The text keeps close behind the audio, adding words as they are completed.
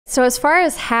So as far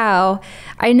as how,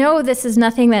 I know this is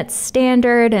nothing that's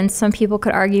standard and some people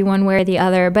could argue one way or the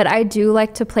other, but I do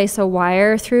like to place a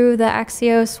wire through the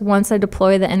AXIOS once I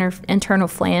deploy the internal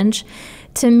flange.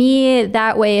 To me,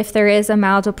 that way, if there is a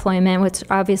maladeployment, which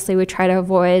obviously we try to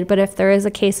avoid, but if there is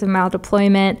a case of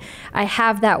maladeployment, I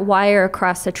have that wire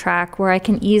across the track where I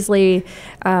can easily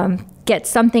get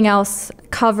something else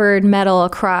covered metal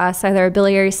across, either a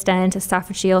biliary stent,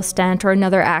 esophageal stent, or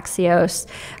another AXIOS,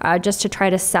 just to try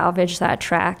to salvage that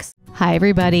track. Hi,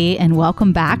 everybody, and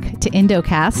welcome back to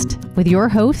Endocast with your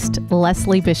host,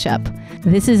 Leslie Bishop.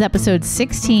 This is episode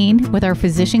 16 with our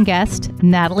physician guest,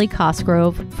 Natalie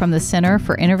Cosgrove from the Center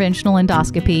for Interventional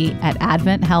Endoscopy at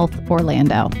AdventHealth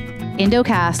Orlando.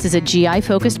 Endocast is a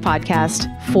GI-focused podcast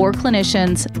for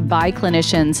clinicians, by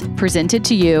clinicians, presented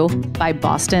to you by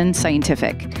Boston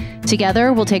Scientific.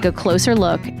 Together, we'll take a closer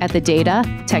look at the data,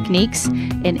 techniques,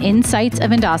 and insights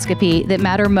of endoscopy that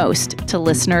matter most to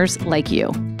listeners like you.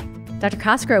 Dr.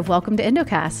 Cosgrove, welcome to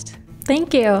Endocast.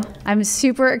 Thank you. I'm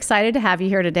super excited to have you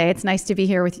here today. It's nice to be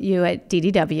here with you at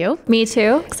DDW. Me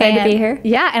too. Excited to be here.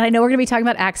 Yeah, and I know we're going to be talking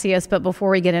about AXIOS, but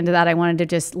before we get into that, I wanted to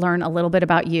just learn a little bit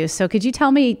about you. So could you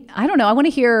tell me, I don't know, I want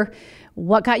to hear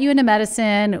what got you into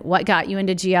medicine, what got you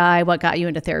into GI, what got you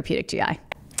into therapeutic GI?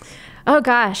 Oh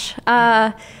gosh.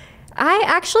 I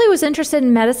actually was interested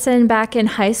in medicine back in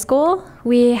high school.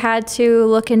 We had to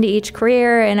look into each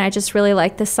career, and I just really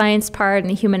liked the science part and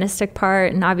the humanistic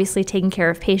part, and obviously taking care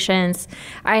of patients.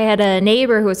 I had a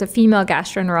neighbor who was a female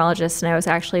gastroenterologist, and I was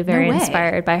actually very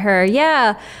inspired by her.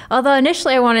 Yeah, although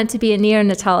initially I wanted to be a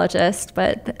neonatologist,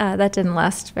 but that didn't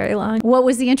last very long. What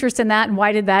was the interest in that, and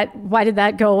why did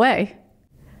that go away?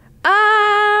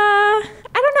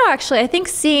 I don't know, actually. I think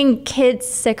seeing kids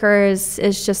sicker is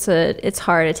just it's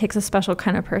hard. It takes a special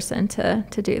kind of person to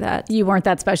do that. You weren't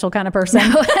that special kind of person.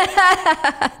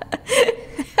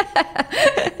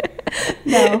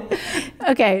 No.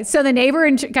 Okay, so the neighbor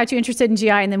got you interested in GI,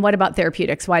 and then what about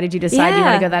therapeutics? Why did you decide you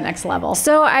want to go that next level?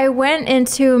 So I went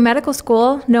into medical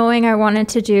school knowing I wanted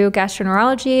to do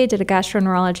gastroenterology, did a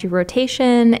gastroenterology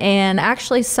rotation, and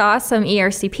actually saw some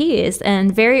ERCPs,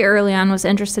 and very early on was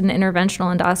interested in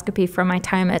interventional endoscopy from my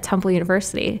time at Temple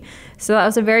University. So that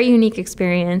was a very unique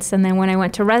experience. And then when I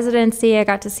went to residency, I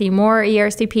got to see more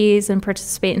ERCPs and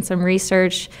participate in some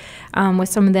research with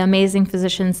some of the amazing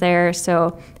physicians there.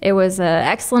 So it was an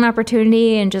excellent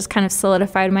opportunity and just kind of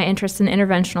solidified my interest in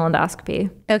interventional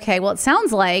endoscopy. Okay, well, it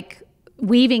sounds like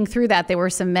weaving through that, there were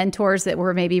some mentors that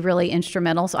were maybe really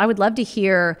instrumental. So I would love to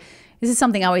hear, this is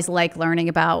something I always like learning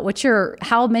about,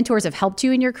 how mentors have helped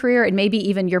you in your career, and maybe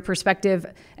even your perspective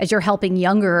as you're helping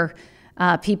younger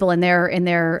people in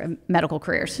their medical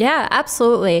careers. Yeah,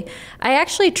 absolutely. I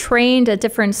actually trained at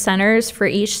different centers for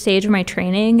each stage of my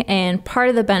training, and part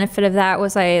of the benefit of that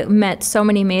was I met so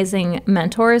many amazing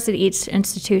mentors at each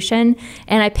institution,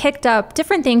 and I picked up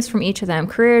different things from each of them: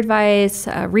 career advice,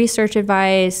 research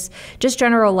advice, just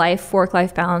general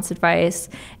work-life balance advice.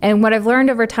 And what I've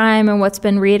learned over time, and what's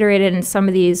been reiterated in some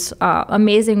of these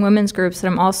amazing women's groups that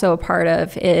I'm also a part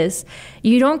of, is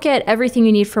you don't get everything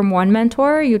you need from one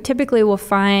mentor. You typically will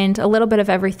find a little bit of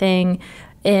everything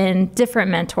in different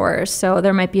mentors. So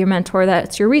there might be a mentor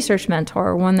that's your research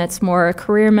mentor, one that's more a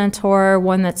career mentor,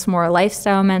 one that's more a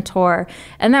lifestyle mentor,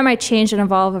 and that might change and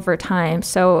evolve over time.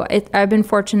 So I've been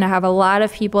fortunate to have a lot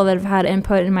of people that have had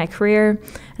input in my career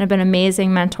and have been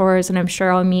amazing mentors, and I'm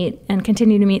sure I'll meet and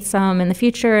continue to meet some in the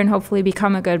future and hopefully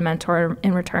become a good mentor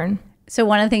in return. So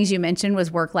one of the things you mentioned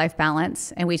was work-life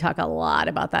balance, and we talk a lot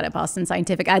about that at Boston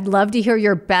Scientific. I'd love to hear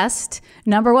your best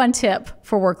 #1 tip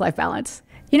for work-life balance.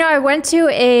 You know, I went to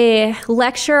a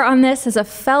lecture on this as a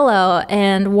fellow,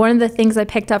 and one of the things I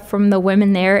picked up from the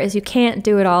women there is you can't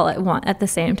do it all at the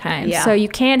same time. Yeah. So you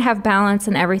can't have balance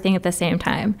in everything at the same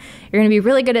time. You're going to be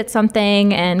really good at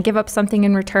something and give up something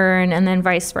in return, and then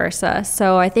vice versa.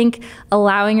 So I think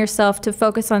allowing yourself to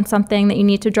focus on something that you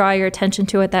need to draw your attention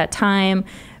to at that time,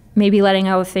 maybe letting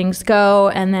other things go,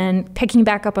 and then picking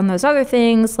back up on those other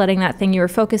things, letting that thing you were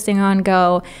focusing on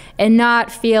go, and not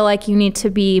feel like you need to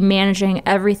be managing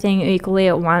everything equally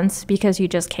at once, because you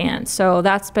just can't. So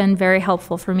that's been very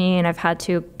helpful for me, and I've had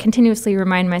to continuously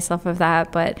remind myself of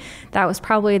that, but that was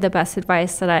probably the best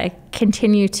advice that I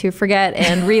continue to forget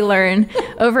and relearn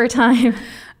over time.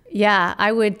 Yeah,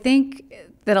 I would think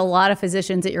that a lot of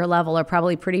physicians at your level are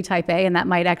probably pretty type A, and that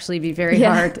might actually be very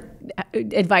hard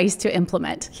advice to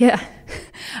implement. Yeah.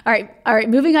 All right.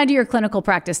 Moving on to your clinical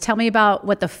practice. Tell me about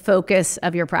what the focus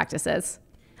of your practice is.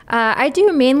 I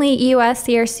do mainly EUS,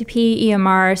 CRCP,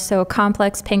 EMR, so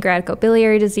complex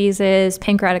pancreaticobiliary diseases,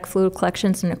 pancreatic fluid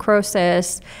collections and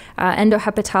necrosis.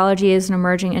 Endohepatology is an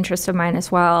emerging interest of mine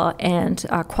as well, and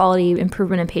quality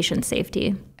improvement in patient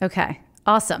safety. Okay,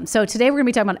 awesome. So today we're going to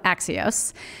be talking about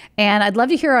AXIOS, and I'd love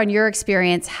to hear on your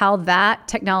experience how that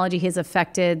technology has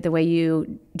affected the way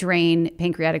you drain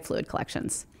pancreatic fluid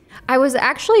collections. I was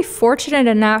actually fortunate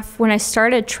enough when I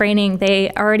started training,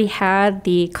 they already had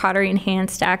the cautery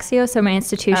enhanced AXIOS at my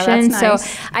institution. Oh, that's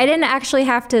nice. So I didn't actually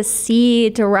have to see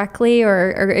directly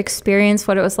or experience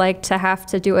what it was like to have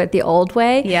to do it the old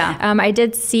way. Yeah. I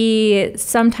did see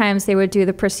sometimes they would do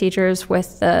the procedures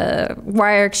with the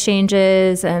wire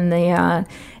exchanges and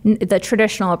the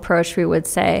traditional approach, we would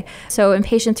say. So in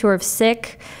patients who are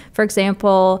sick, for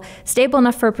example, stable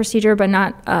enough for a procedure but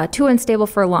not too unstable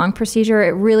for a long procedure,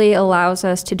 it really allows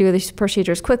us to do these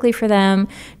procedures quickly for them,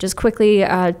 just quickly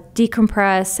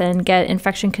decompress and get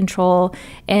infection control.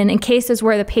 And in cases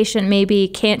where the patient maybe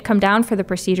can't come down for the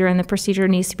procedure and the procedure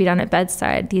needs to be done at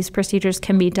bedside, these procedures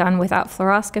can be done without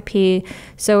fluoroscopy.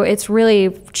 So it's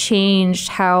really changed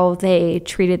how they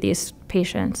treated these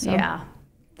patients. So. Yeah.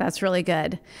 That's really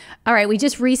good. All right. We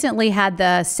just recently had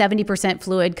the 70%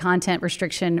 fluid content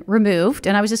restriction removed.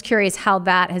 And I was just curious how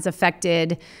that has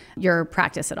affected your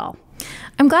practice at all.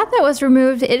 I'm glad that was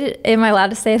removed. Am I allowed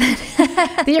to say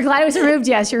that? You're glad it was removed?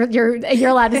 Yes, you're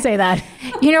allowed to say that.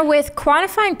 You know, with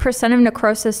quantifying percent of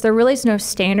necrosis, there really is no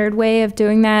standard way of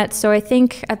doing that. So I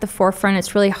think at the forefront,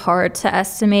 it's really hard to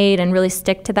estimate and really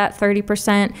stick to that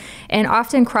 30%. And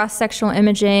often cross-sectional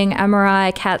imaging,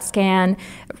 MRI, CAT scan,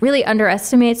 really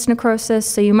underestimates necrosis.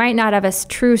 So you might not have a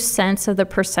true sense of the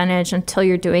percentage until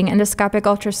you're doing endoscopic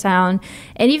ultrasound.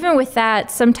 And even with that,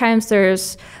 sometimes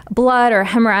there's blood or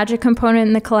hemorrhagic component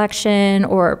in the collection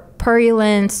or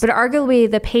purulence, but arguably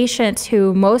the patients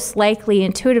who most likely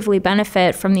intuitively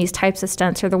benefit from these types of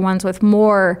stents are the ones with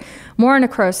more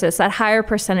necrosis, that higher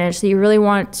percentage. So you really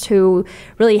want to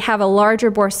really have a larger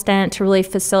bore stent to really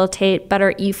facilitate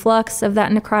better efflux of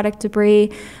that necrotic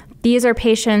debris. These are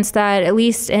patients that, at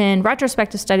least in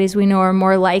retrospective studies, we know are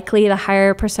more likely, the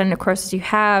higher percent necrosis you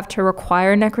have, to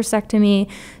require necrosectomy.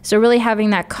 So really having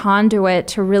that conduit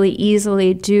to really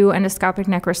easily do endoscopic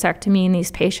necrosectomy in these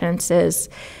patients is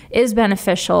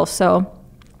beneficial. So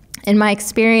in my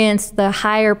experience, the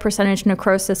higher percentage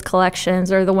necrosis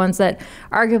collections are the ones that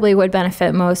arguably would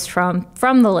benefit most from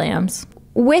the LAMs.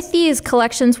 With these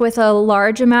collections with a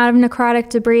large amount of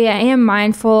necrotic debris, I am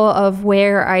mindful of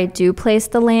where I do place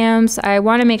the LAMs. I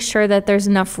want to make sure that there's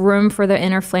enough room for the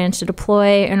inner flange to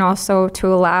deploy and also to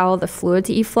allow the fluid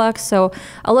to efflux. So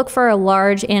I'll look for a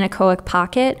large anechoic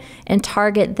pocket and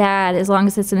target that as long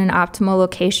as it's in an optimal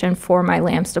location for my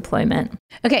LAMs deployment.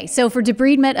 Okay, so for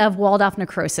debridement of walled-off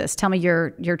necrosis, tell me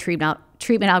your treatment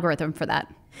algorithm for that.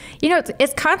 You know,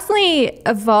 it's constantly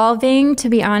evolving, to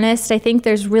be honest. I think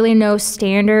there's really no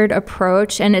standard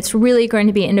approach, and it's really going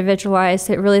to be individualized.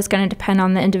 It really is going to depend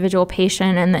on the individual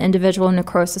patient and the individual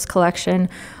necrosis collection.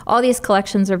 All these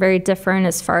collections are very different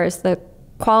as far as the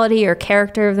quality or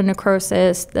character of the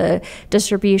necrosis, the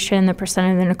distribution, the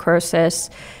percent of the necrosis.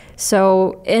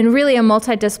 So, and really a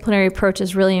multidisciplinary approach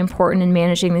is really important in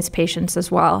managing these patients as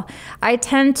well. I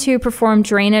tend to perform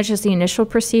drainage as the initial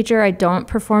procedure. I don't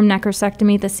perform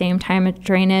necrosectomy at the same time as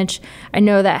drainage. I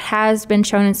know that has been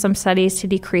shown in some studies to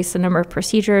decrease the number of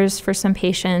procedures for some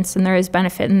patients, and there is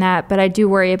benefit in that, but I do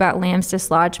worry about LAMS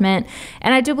dislodgement.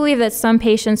 And I do believe that some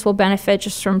patients will benefit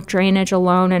just from drainage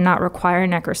alone and not require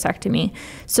necrosectomy.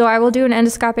 So I will do an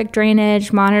endoscopic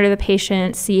drainage, monitor the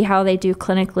patient, see how they do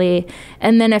clinically,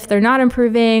 and then if they're not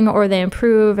improving or they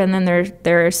improve and then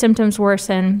their symptoms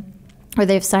worsen or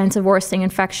they have signs of worsening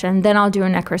infection, then I'll do a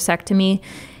necrosectomy.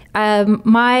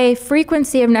 My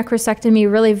frequency of necrosectomy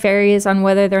really varies on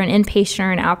whether they're an inpatient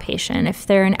or an outpatient. If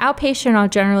they're an outpatient, I'll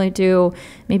generally do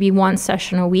maybe one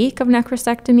session a week of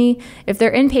necrosectomy. If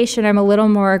they're inpatient, I'm a little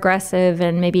more aggressive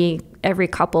and maybe every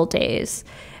couple days.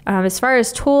 As far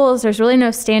as tools, there's really no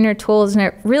standard tools, and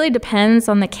it really depends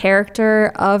on the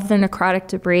character of the necrotic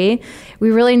debris.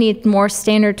 We really need more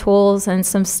standard tools and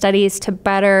some studies to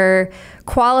better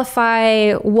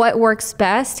qualify what works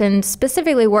best, and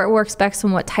specifically what works best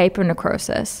and what type of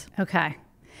necrosis. Okay.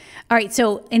 All right.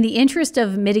 So in the interest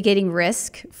of mitigating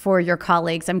risk for your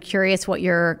colleagues, I'm curious what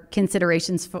your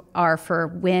considerations are for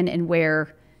when and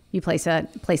where you place an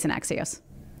AXIOS.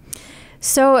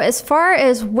 So as far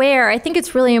as where, I think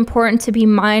it's really important to be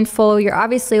mindful. You're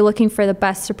obviously looking for the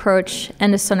best approach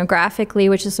endosonographically,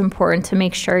 which is important to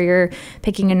make sure you're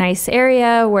picking a nice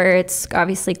area where it's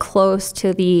obviously close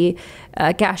to the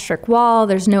gastric wall.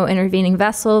 There's no intervening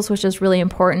vessels, which is really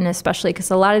important, especially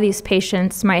because a lot of these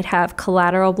patients might have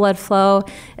collateral blood flow,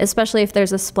 especially if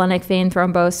there's a splenic vein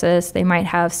thrombosis. They might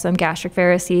have some gastric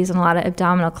varices and a lot of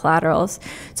abdominal collaterals.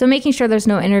 So making sure there's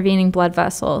no intervening blood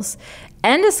vessels.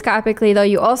 Endoscopically, though,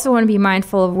 you also want to be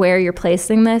mindful of where you're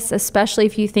placing this, especially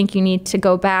if you think you need to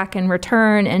go back and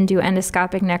return and do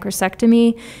endoscopic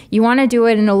necrosectomy. You want to do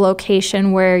it in a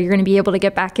location where you're going to be able to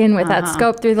get back in with that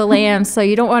scope through the lambs, so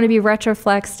you don't want to be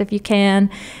retroflexed if you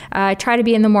can. Try to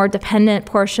be in the more dependent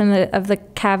portion of the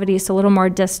cavity, so a little more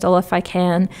distal if I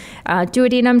can.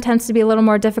 Duodenum tends to be a little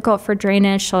more difficult for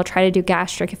drainage, so I'll try to do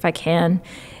gastric if I can.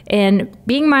 And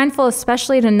being mindful,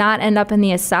 especially to not end up in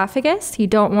the esophagus. You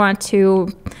don't want to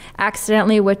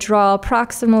accidentally withdraw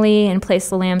proximally and place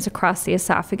the lambs across the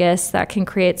esophagus. That can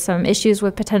create some issues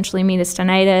with potentially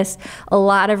mediastinitis. A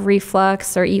lot of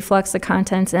reflux or efflux of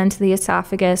contents into the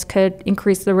esophagus could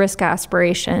increase the risk of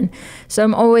aspiration. So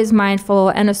I'm always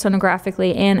mindful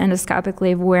endosonographically and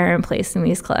endoscopically of where I'm placing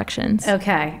these collections.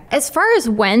 Okay. As far as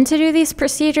when to do these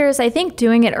procedures, I think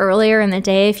doing it earlier in the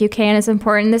day if you can is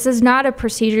important. This is not a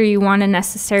procedure you want to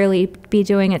necessarily be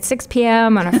doing at 6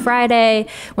 p.m. on a Friday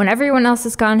when everyone else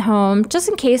has gone home, just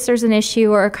in case there's an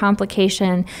issue or a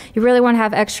complication. You really want to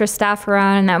have extra staff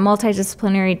around and that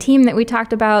multidisciplinary team that we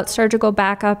talked about, surgical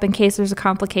backup in case there's a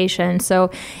complication.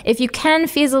 So if you can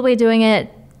feasibly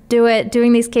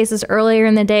doing these cases earlier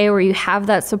in the day where you have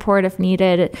that support if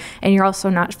needed and you're also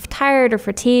not tired or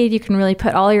fatigued, you can really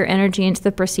put all your energy into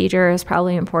the procedure is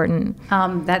probably important.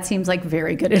 That seems like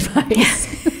very good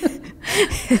advice.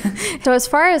 So as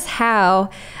far as how,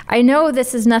 I know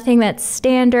this is nothing that's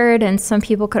standard and some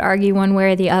people could argue one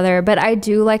way or the other, but I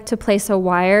do like to place a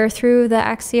wire through the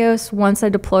AXIOS once I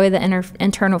deploy the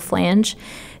internal flange.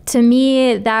 To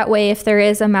me, that way, if there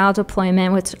is a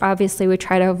maladeployment, which obviously we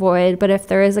try to avoid, but if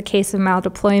there is a case of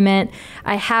maladeployment,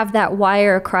 I have that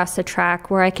wire across the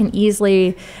track where I can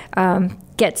easily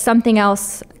get something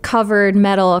else covered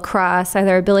metal across,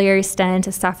 either a biliary stent,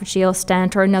 esophageal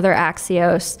stent, or another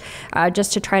AXIOS,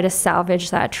 just to try to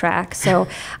salvage that track. So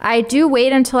I do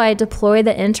wait until I deploy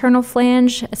the internal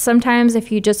flange. Sometimes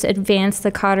if you just advance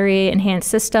the cautery enhanced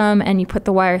system and you put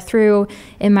the wire through,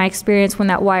 in my experience, when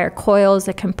that wire coils,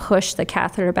 it can push the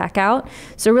catheter back out.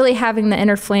 So really having the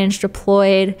inner flange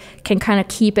deployed can kind of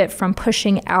keep it from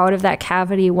pushing out of that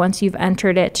cavity once you've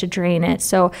entered it to drain it.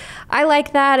 So I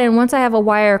like that, and once I have a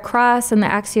wire across and the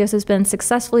AXIOS has been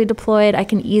successfully deployed, I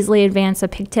can easily advance a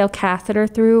pigtail catheter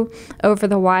through over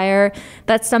the wire.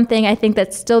 That's something I think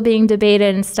that's still being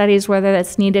debated in studies, whether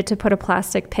that's needed to put a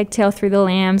plastic pigtail through the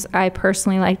lambs. I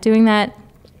personally like doing that.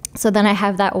 So then I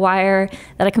have that wire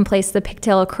that I can place the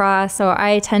pigtail across. So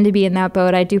I tend to be in that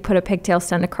boat. I do put a pigtail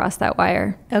stent across that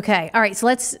wire. Okay. All right. So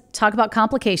let's talk about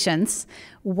complications.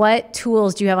 What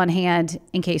tools do you have on hand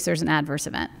in case there's an adverse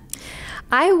event?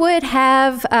 I would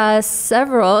have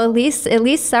several, at least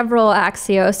several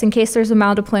AXIOS in case there's a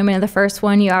maladeployment of the first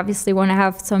one. You obviously want to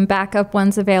have some backup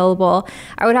ones available.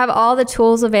 I would have all the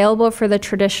tools available for the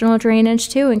traditional drainage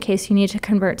too, in case you need to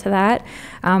convert to that.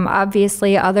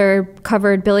 Obviously, other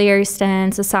covered biliary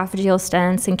stents, esophageal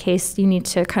stents, in case you need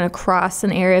to kind of cross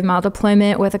an area of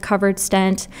maladeployment with a covered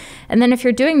stent. And then if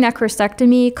you're doing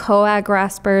necrosectomy, coag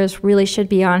graspers really should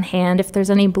be on hand. If there's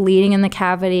any bleeding in the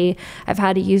cavity, I've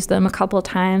had to use them a couple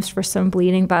times for some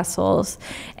bleeding vessels.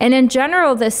 And in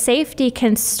general, the safety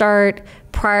can start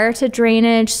prior to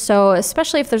drainage. So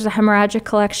especially if there's a hemorrhagic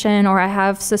collection or I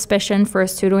have suspicion for a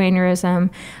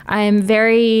pseudoaneurysm, I'm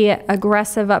very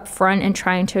aggressive up front in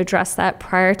trying to address that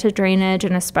prior to drainage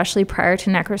and especially prior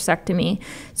to necrosectomy.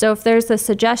 So if there's a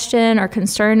suggestion or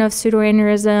concern of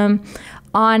pseudoaneurysm,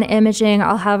 on imaging,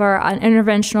 I'll have our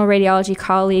interventional radiology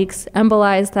colleagues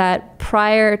embolize that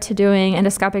prior to doing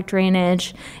endoscopic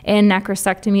drainage and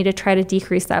necrosectomy to try to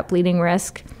decrease that bleeding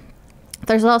risk.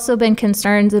 There's also been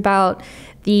concerns about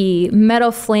the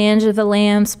metal flange of the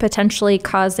lambs potentially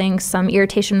causing some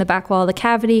irritation in the back wall of the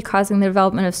cavity, causing the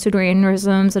development of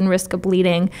pseudoaneurysms and risk of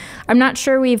bleeding. I'm not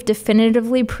sure we've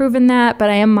definitively proven that, but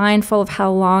I am mindful of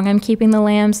how long I'm keeping the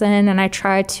lambs in, and I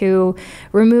try to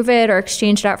remove it or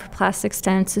exchange it out for plastic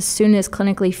stents as soon as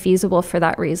clinically feasible for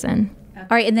that reason. All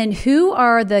right, and then who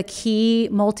are the key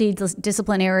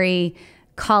multidisciplinary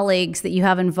colleagues that you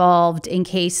have involved in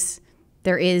case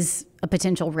there is a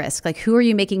potential risk? Like, who are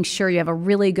you making sure you have a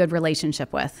really good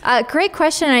relationship with? Great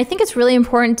question. I think it's really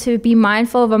important to be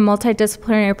mindful of a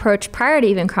multidisciplinary approach prior to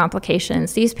even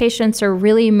complications. These patients are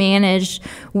really managed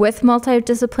with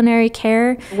multidisciplinary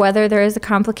care, whether there is a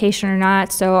complication or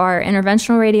not. So our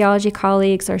interventional radiology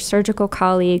colleagues, our surgical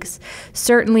colleagues,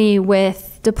 certainly with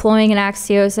deploying an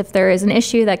AXIOS if there is an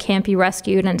issue that can't be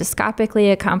rescued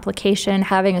endoscopically, a complication,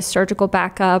 having a surgical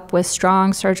backup with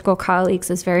strong surgical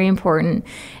colleagues is very important.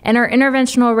 And our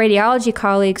interventional radiology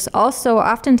colleagues also,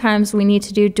 oftentimes we need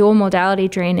to do dual modality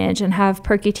drainage and have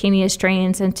percutaneous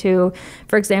drains into,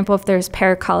 for example, if there's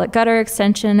paracolic gutter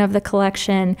extension of the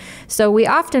collection. So we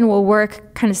often will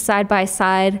work kind of side by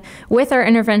side with our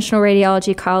interventional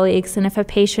radiology colleagues, and if a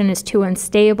patient is too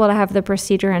unstable to have the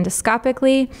procedure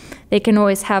endoscopically, they can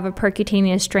always have a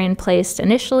percutaneous drain placed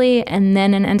initially and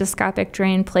then an endoscopic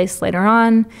drain placed later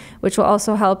on, which will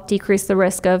also help decrease the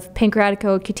risk of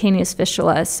pancreatico-cutaneous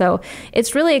fistula. So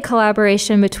it's really a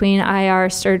collaboration between IR,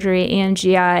 surgery, and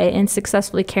GI in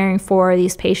successfully caring for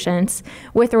these patients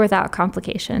with or without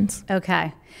complications.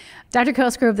 Okay. Dr.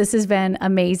 Cosgrove, this has been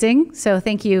amazing. So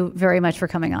thank you very much for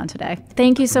coming on today.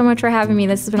 Thank you so much for having me.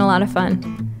 This has been a lot of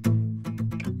fun.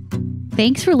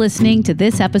 Thanks for listening to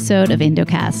this episode of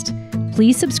Endocast.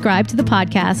 Please subscribe to the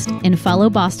podcast and follow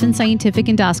Boston Scientific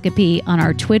Endoscopy on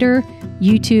our Twitter,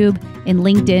 YouTube, and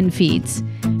LinkedIn feeds.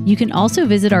 You can also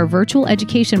visit our virtual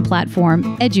education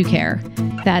platform, Educare.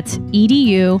 That's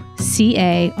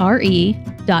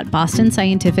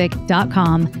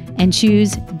educare.bostonscientific.com and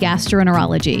choose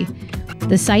gastroenterology.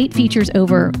 The site features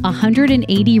over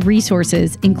 180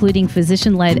 resources, including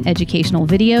physician-led educational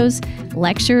videos,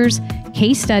 lectures,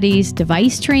 case studies,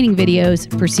 device training videos,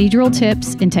 procedural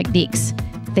tips, and techniques.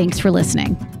 Thanks for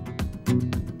listening.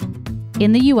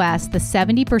 In the U.S., the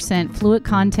 70% fluid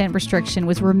content restriction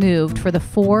was removed for the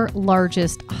 4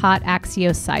 largest hot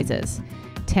AXIOS sizes: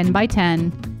 10 by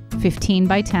 10, 15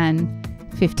 by 10,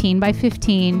 15 by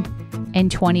 15, and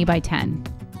 20 by 10.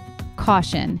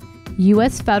 Caution: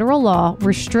 U.S. federal law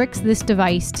restricts this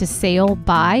device to sale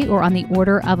by or on the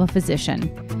order of a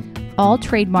physician. All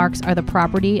trademarks are the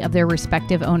property of their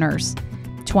respective owners.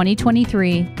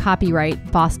 2023,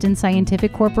 copyright Boston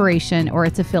Scientific Corporation or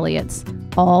its affiliates.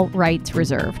 All rights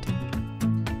reserved.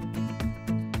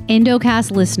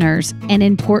 Endocast listeners, an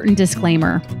important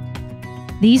disclaimer.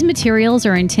 These materials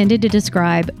are intended to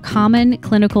describe common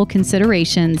clinical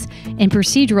considerations and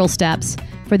procedural steps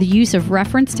for the use of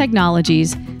reference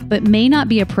technologies, but may not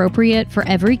be appropriate for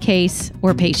every case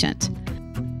or patient.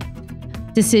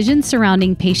 Decisions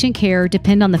surrounding patient care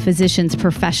depend on the physician's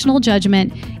professional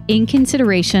judgment in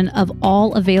consideration of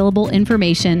all available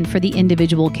information for the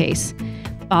individual case.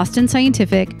 Boston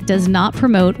Scientific does not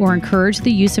promote or encourage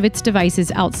the use of its devices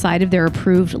outside of their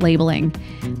approved labeling.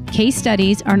 Case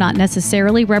studies are not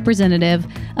necessarily representative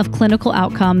of clinical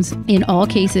outcomes in all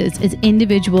cases, as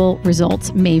individual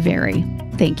results may vary.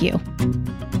 Thank you.